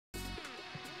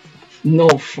No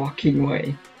fucking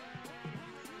way.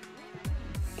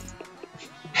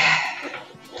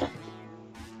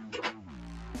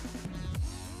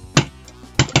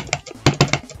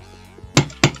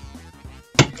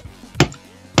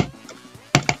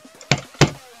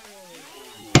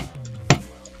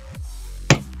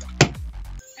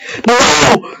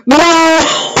 No!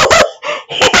 No!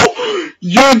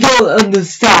 You don't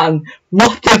understand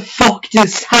what the fuck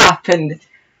just happened.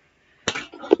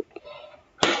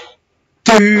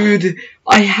 Dude,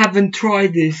 I haven't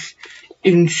tried this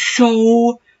in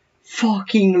so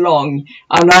fucking long,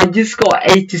 and I just got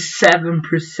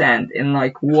 87% in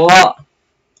like what?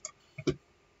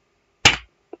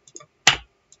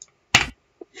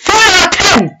 3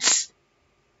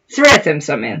 attempts,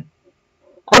 I mean.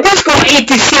 I just got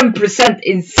 87%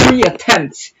 in 3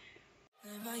 attempts.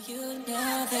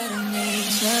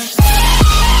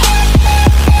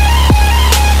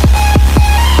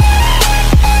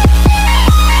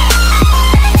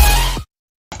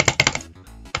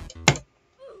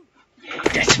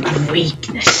 That's my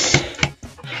weakness.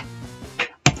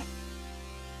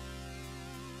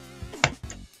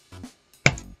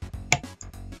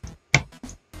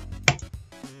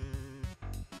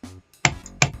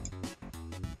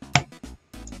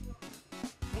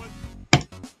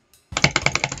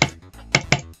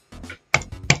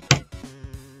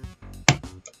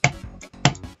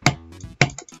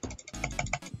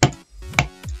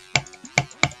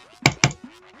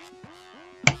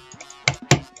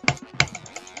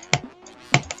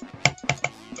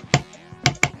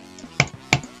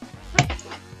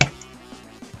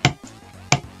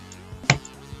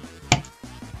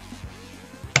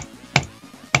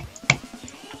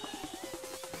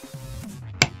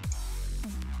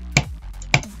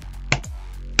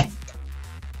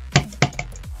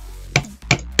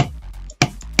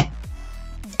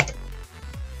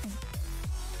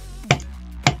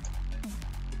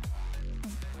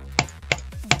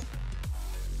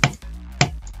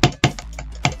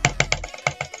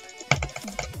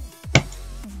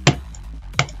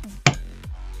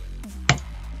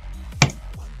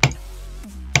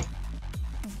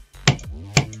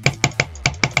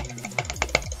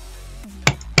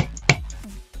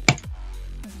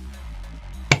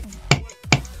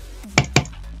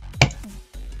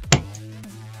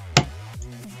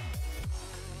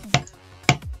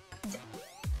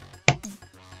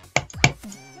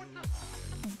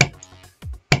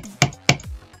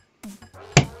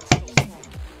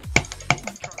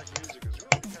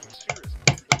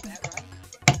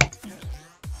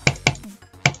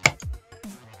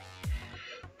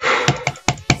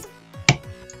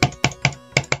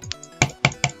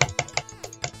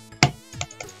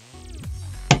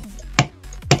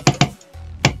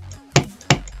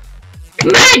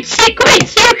 Come on,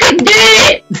 Sequence, you can do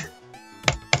it!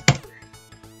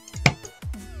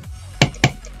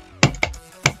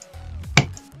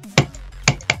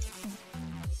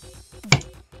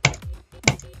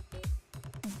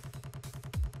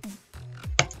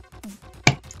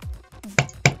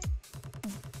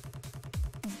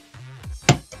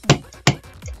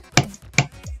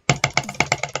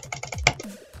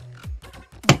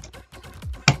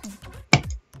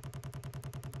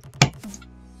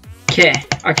 Okay,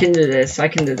 I can do this, I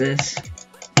can do this.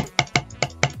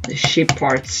 The ship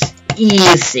part's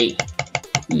easy.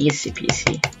 Easy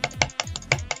peasy.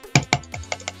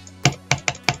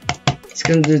 It's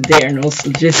gonna do Dear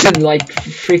Nostalgists in like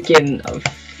freaking a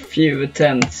few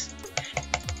attempts.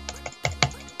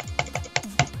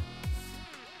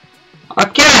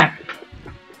 Okay!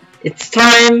 It's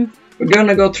time! We're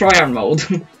gonna go tryhard mode.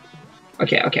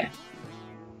 Okay, okay.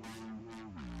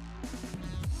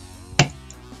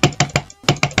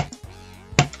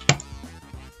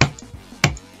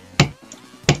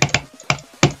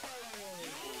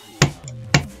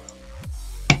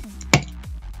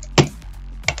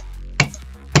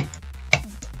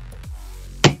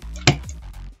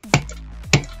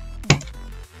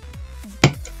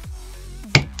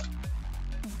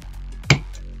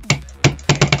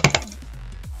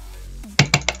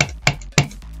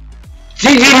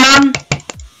 GG, man!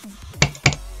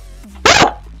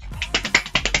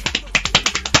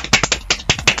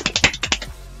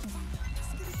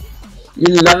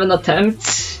 11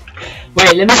 attempts.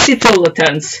 Wait, let me see total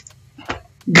attempts.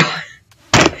 God.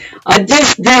 I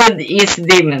just did Easy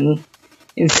Demon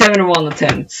in 71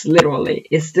 attempts, literally.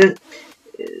 This is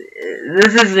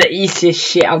the easiest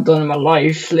shit I've done in my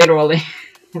life, literally.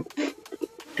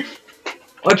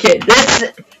 Okay,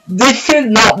 this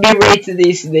should not be rated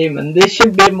Easy Demon. This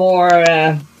should be more,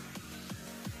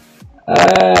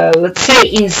 let's say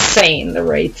insane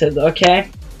rated,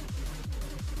 okay?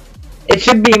 It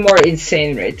should be more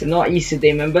insane rated, not easy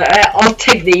demon, but I'll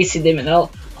take the easy demon.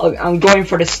 I'm going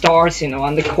for the stars, you know,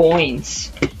 and the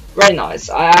coins. Very nice.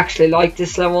 I actually like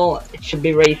this level. It should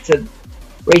be rated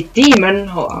demon.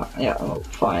 Oh, yeah, oh,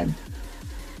 fine.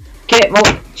 Okay, well,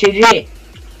 GG.